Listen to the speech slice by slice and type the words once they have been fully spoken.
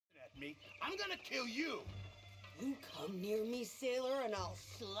me, I'm gonna kill you. You come near me, sailor, and I'll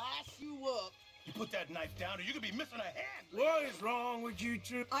slice you up. You put that knife down or you're gonna be missing a hand. What is wrong with you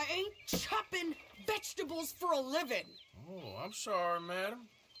two? I ain't chopping vegetables for a living. Oh, I'm sorry, madam.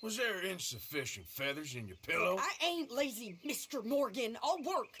 Was there insufficient feathers in your pillow? I ain't lazy, Mr. Morgan. I'll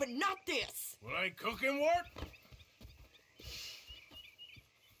work, but not this. Well, ain't cooking work?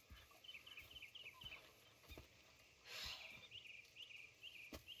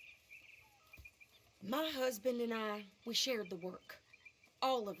 My husband and I, we shared the work.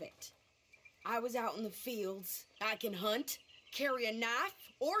 All of it. I was out in the fields. I can hunt, carry a knife,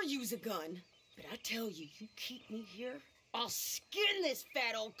 or use a gun. But I tell you, you keep me here, I'll skin this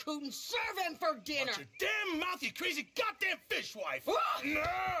fat old coot and serve him for dinner. Watch your damn mouth, you crazy goddamn fishwife!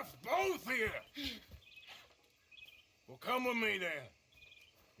 Enough, both of you! Well, come with me then.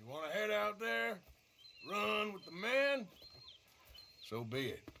 You want to head out there, run with the men? So be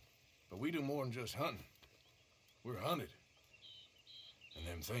it. But we do more than just hunting. We're hunted. And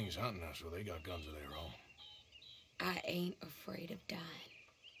them things hunting us, well, they got guns of their own. I ain't afraid of dying.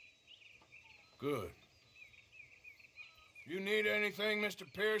 Good. You need anything,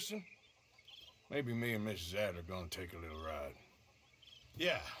 Mr. Pearson? Maybe me and Mrs. Adler are gonna take a little ride.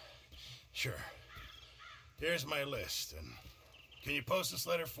 Yeah, sure. Here's my list, and can you post this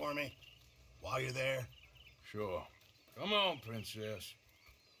letter for me while you're there? Sure. Come on, princess.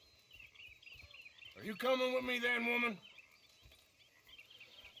 Are you coming with me then, woman?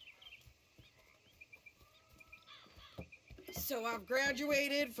 So I've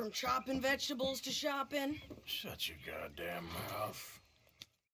graduated from chopping vegetables to shopping? Shut your goddamn mouth.